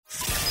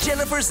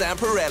Jennifer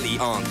Zamparelli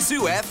on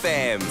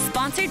 2FM.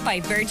 Sponsored by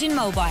Virgin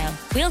Mobile.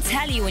 We'll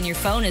tell you when your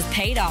phone is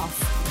paid off.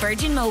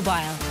 Virgin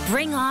Mobile.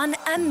 Bring on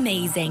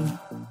amazing.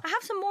 I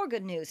have some more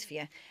good news for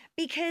you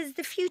because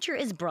the future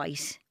is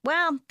bright.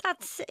 Well,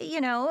 that's,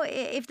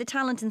 if the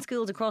talent in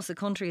schools across the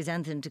country is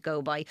anything to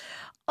go by.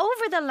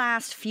 Over the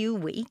last few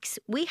weeks,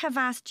 we have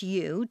asked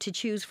you to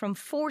choose from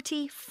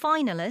 40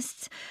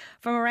 finalists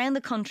from around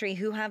the country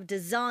who have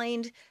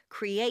designed,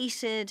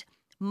 created,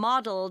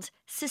 modelled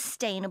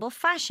sustainable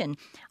fashion,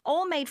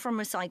 all made from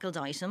recycled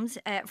items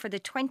for the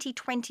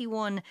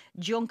 2021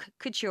 Junk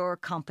Kouture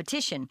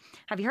competition.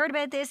 Have you heard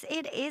about this?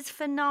 It is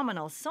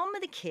phenomenal. Some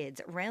of the kids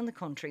around the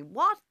country,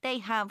 what they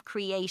have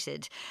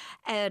created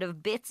out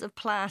of bits of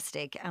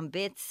plastic and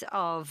bits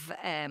of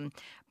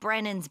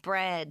Brennan's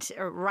bread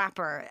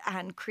wrapper,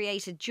 and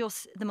created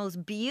just the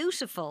most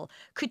beautiful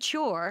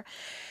couture,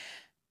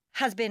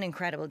 has been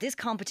incredible. This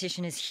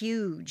competition is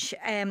huge,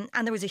 and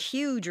there was a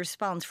huge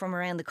response from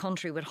around the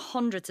country with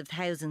hundreds of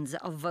thousands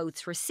of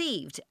votes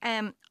received.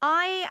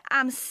 I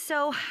am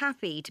so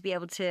happy to be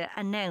able to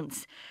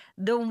announce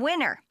the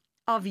winner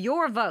of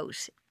your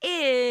vote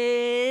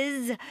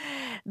is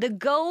the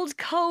Gold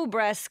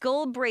Cobra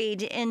Skull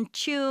Breed in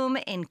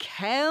Tuam in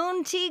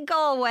County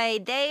Galway.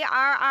 They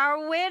are our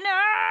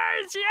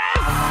winners! Yes!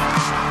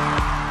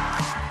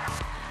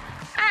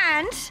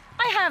 And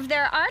I have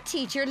their art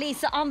teacher,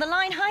 Lisa, on the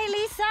line. Hi,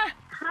 Lisa.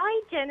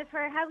 Hi,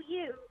 Jennifer. How are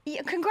you?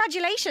 Yeah,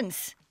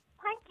 congratulations.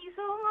 Thank you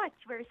so much.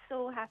 We're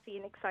so happy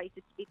and excited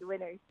to be the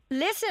winners.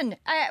 Listen,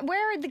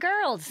 where are the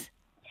girls?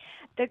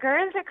 The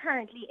girls are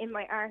currently in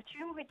my art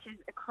room, which is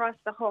across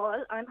the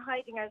hall. I'm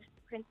hiding out of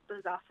the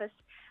principal's office,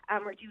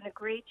 and we're doing a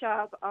great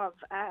job of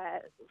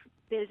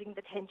building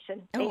the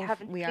tension. They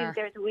haven't seen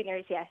they're the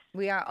winners yet.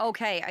 We are.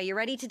 Okay, are you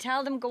ready to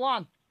tell them? Go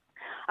on.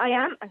 I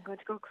am. I'm going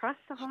to go across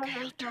the hall Okay,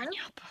 right turn now.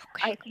 you up.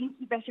 Okay. I think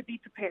you better be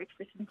prepared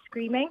for some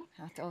screaming.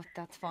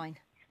 That's fine.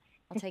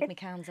 I'll take my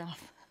cans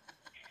off.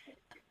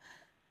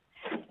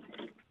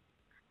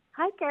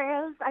 Hi,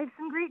 girls. I have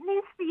some great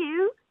news for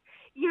you.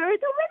 You're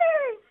the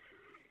winners.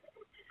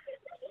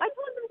 I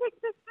told them to take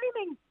the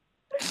screaming.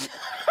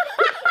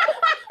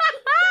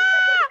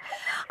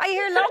 I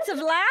hear lots of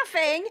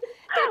laughing.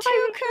 They're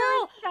too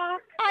cool.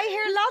 I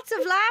hear lots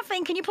of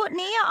laughing. Can you put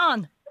Nia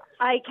on?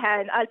 I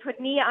can. I'll put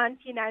Nia on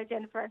to you now,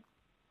 Jennifer.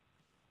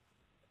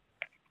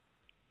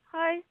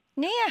 Hi.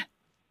 Nia.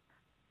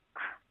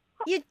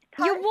 You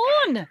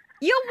won.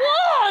 You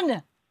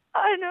won.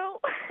 I know.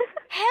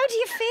 How do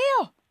you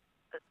feel?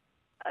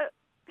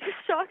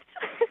 Shocked.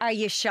 Are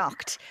you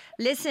shocked?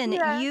 Listen,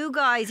 you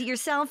guys,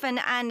 yourself and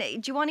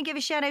do you want to give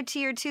a shout out to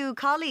your two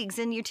colleagues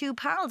and your two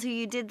pals who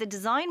you did the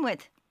design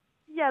with?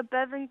 Yeah,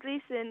 Beibhinn,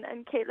 Gleeson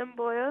and Katelyn,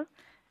 Boyle.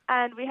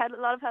 And we had a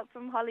lot of help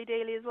from Holly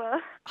Daly as well.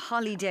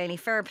 Holly Daly,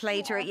 fair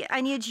play to her.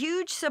 And you had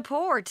huge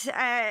support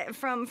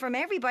from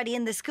everybody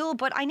in the school.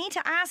 But I need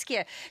to ask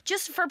you,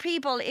 just for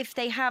people if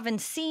they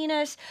haven't seen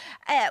it,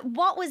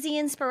 what was the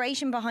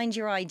inspiration behind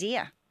your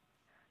idea?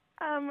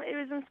 It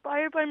was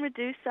inspired by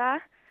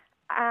Medusa.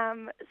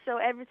 So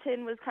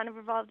everything was kind of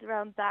revolved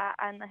around that,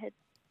 and I had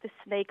the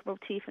snake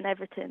motif and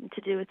everything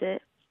to do with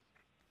it.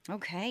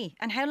 Okay.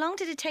 And how long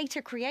did it take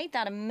to create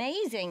that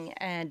amazing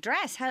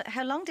dress?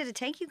 How long did it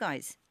take you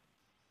guys?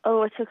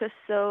 Oh, it took us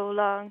so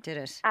long. Did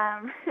it?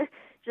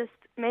 Just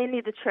mainly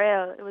the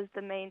trail. It was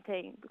the main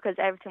thing because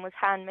everything was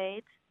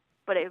handmade,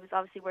 but it was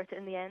obviously worth it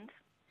in the end.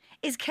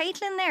 Is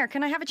Katelyn there?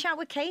 Can I have a chat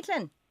with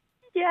Katelyn?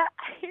 Yeah.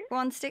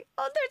 Oh, they're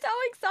so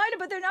excited,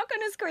 but they're not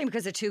going to scream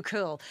because they're too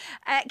cool.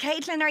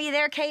 Katelyn, are you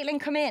there? Katelyn,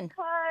 come in.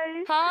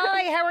 Hi.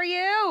 Hi, how are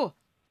you?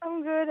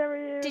 I'm good, how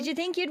are you? Did you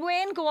think you'd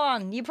win? Go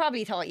on. You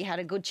probably thought you had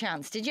a good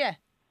chance, did you?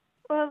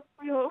 Well,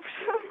 we hope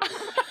so.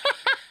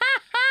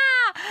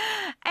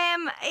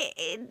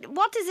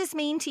 What does this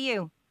mean to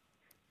you?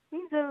 It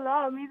means a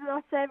lot. It means a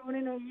lot to everyone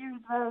in our year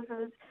as well,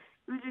 because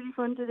it was really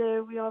fun to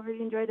do. We all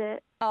really enjoyed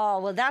it. Oh,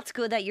 well, that's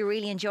good that you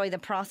really enjoy the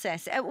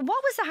process. What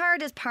was the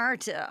hardest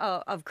part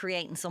of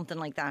creating something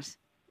like that?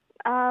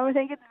 I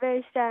think at the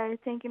very start,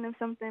 thinking of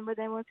something, but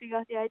then once we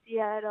got the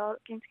idea, it all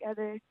came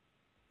together.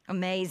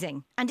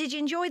 Amazing. And did you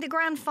enjoy the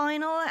grand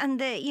final? And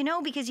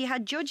because you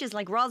had judges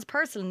like Roz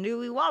Purcell,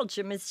 Louis Walsh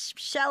and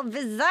Michelle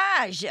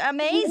Visage.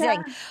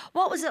 Amazing. Yeah.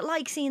 What was it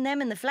like seeing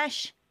them in the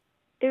flesh?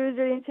 It was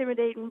really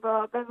intimidating,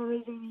 but Beibhinn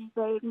was really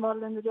great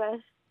modelling the dress.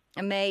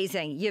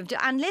 Amazing.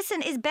 And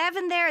listen, is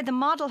Beibhinn there, the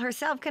model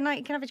herself? Can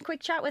I have a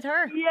quick chat with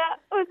her? Yeah,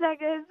 1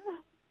 second.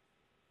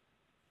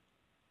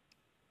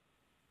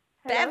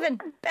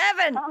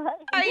 Beibhinn,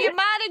 are you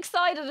mad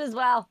excited as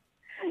well?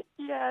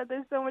 Yeah,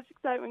 there's so much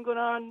excitement going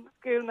on in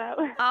school now.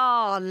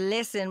 Oh,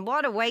 listen,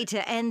 what a way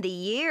to end the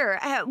year.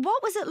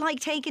 What was it like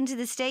taking to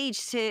the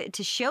stage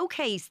to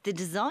showcase the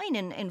design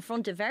in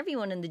front of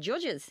everyone and the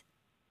judges?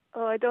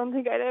 Oh, I don't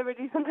think I'd ever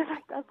do something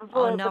like that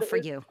before. Oh, not for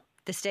you.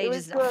 The stage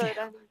is not good.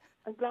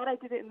 I'm glad I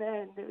did it in the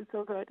end. It was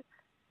so good.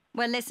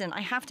 Well, listen,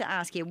 I have to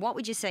ask you, what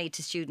would you say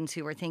to students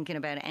who are thinking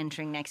about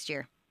entering next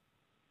year?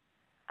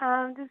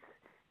 Just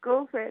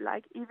go for it.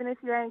 Like, even if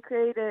you aren't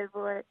creative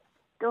or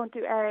don't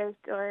do art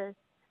or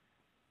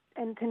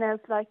anything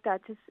else like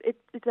that. Just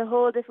it's a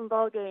whole different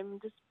ball game.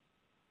 Just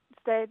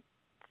start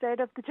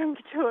up the Junk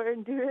Kouture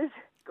and do it.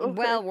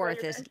 Well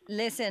worth it.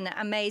 Listen,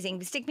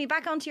 amazing. Stick me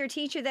back onto your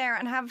teacher there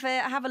and have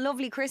a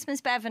lovely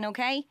Christmas, Beibhinn,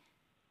 okay?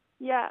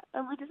 Yeah,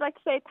 and we'd just like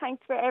to say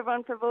thanks for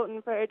everyone for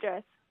voting for our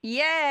dress.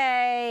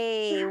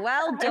 Yay!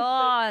 Well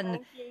done.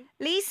 Thank you.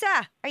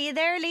 Lisa, are you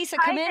there, Lisa?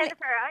 Hi, Come in.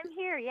 Jennifer. I'm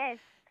here, yes.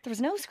 There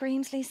was no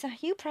screams, Lisa.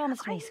 You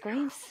promised me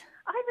screams.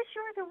 I was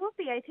sure there would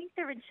be. I think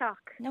they're in shock.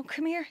 No,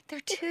 come here. They're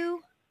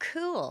too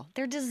cool.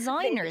 They're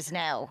designers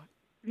now.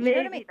 You Maybe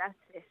know what I mean? that's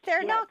it.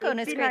 They're not going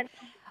to they've scream. been on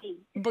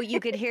TV. But you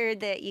could hear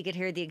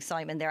the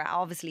excitement. They're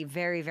obviously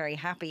very, very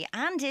happy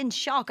and in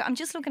shock. I'm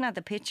just looking at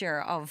the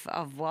picture of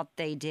what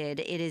they did.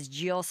 It is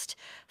just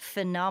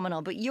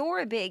phenomenal. But you're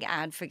a big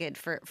advocate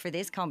for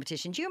this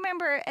competition. Do you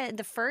remember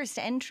the first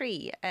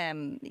entry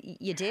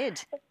you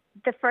did?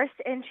 The first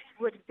entry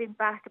would have been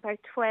back about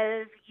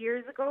 12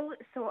 years ago,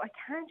 so I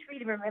can't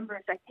really remember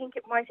it. I think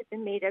it might have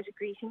been made out of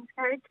greetings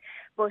cards,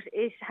 but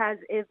it has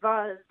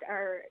evolved.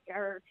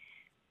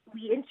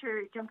 We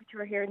enter Junk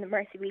Kouture here in the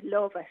Mercy. We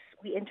love it.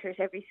 We enter it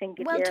every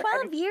single year. Well,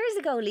 12 years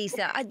ago,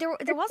 Lisa,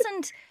 there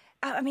wasn't.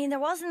 I mean, there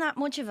wasn't that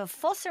much of a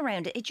fuss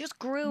around it. It just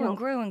grew and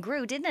grew and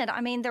grew, didn't it?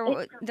 I mean,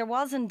 there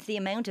wasn't the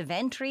amount of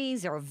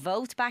entries or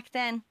votes back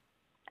then.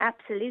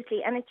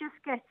 Absolutely, and it just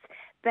gets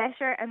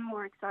better and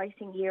more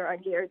exciting year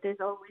on year.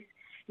 There's always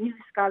new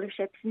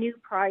scholarships, new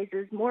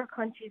prizes, more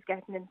countries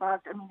getting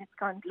involved. I mean, it's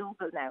gone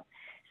global now.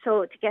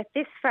 So to get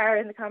this far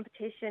in the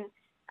competition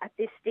at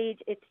this stage,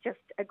 it's just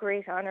a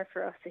great honour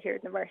for us here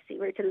in the Mercy.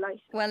 We're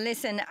delighted. Well,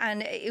 listen,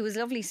 and it was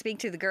lovely to speak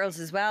to the girls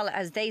as well.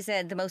 As they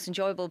said, the most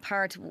enjoyable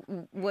part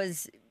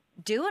was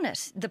doing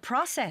it, the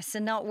process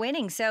and not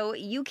winning. So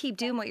you keep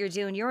doing what you're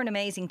doing. You're an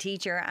amazing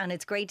teacher, and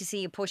it's great to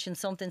see you pushing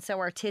something so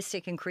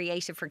artistic and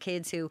creative for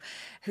kids who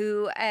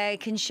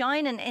can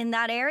shine in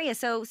that area.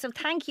 So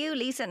thank you,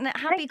 Lisa, and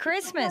happy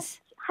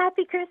Christmas.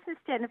 Happy Christmas,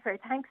 Jennifer.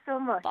 Thanks so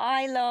much.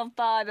 Bye, love.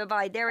 Bye, bye,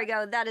 bye. There we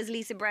go. That is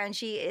Lisa Brown.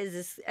 She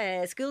is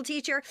a school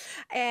teacher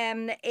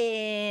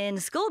in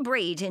School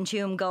Breed in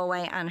Tuam,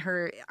 Galway, and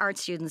her art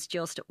students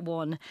just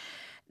won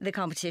the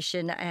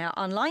competition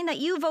online that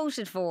you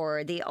voted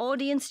for, the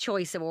Audience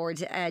Choice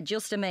Award.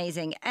 Just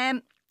amazing.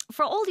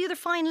 For all the other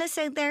finalists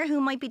out there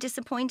who might be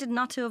disappointed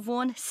not to have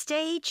won,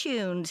 stay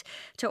tuned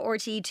to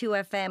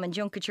RTE2FM and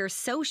Junk Kouture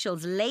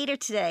socials later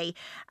today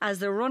as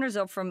the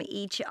runners-up from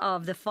each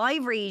of the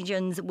 5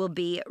 regions will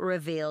be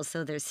revealed.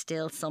 So there's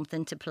still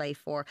something to play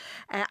for.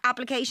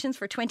 Applications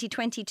for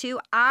 2022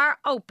 are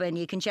open.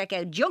 You can check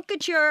out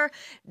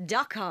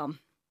junkkouture.com.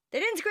 They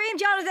didn't scream,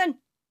 Jonathan.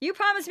 You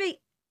promised me.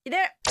 You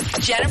there?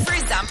 Jennifer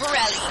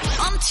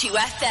Zamparelli on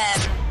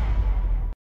 2FM.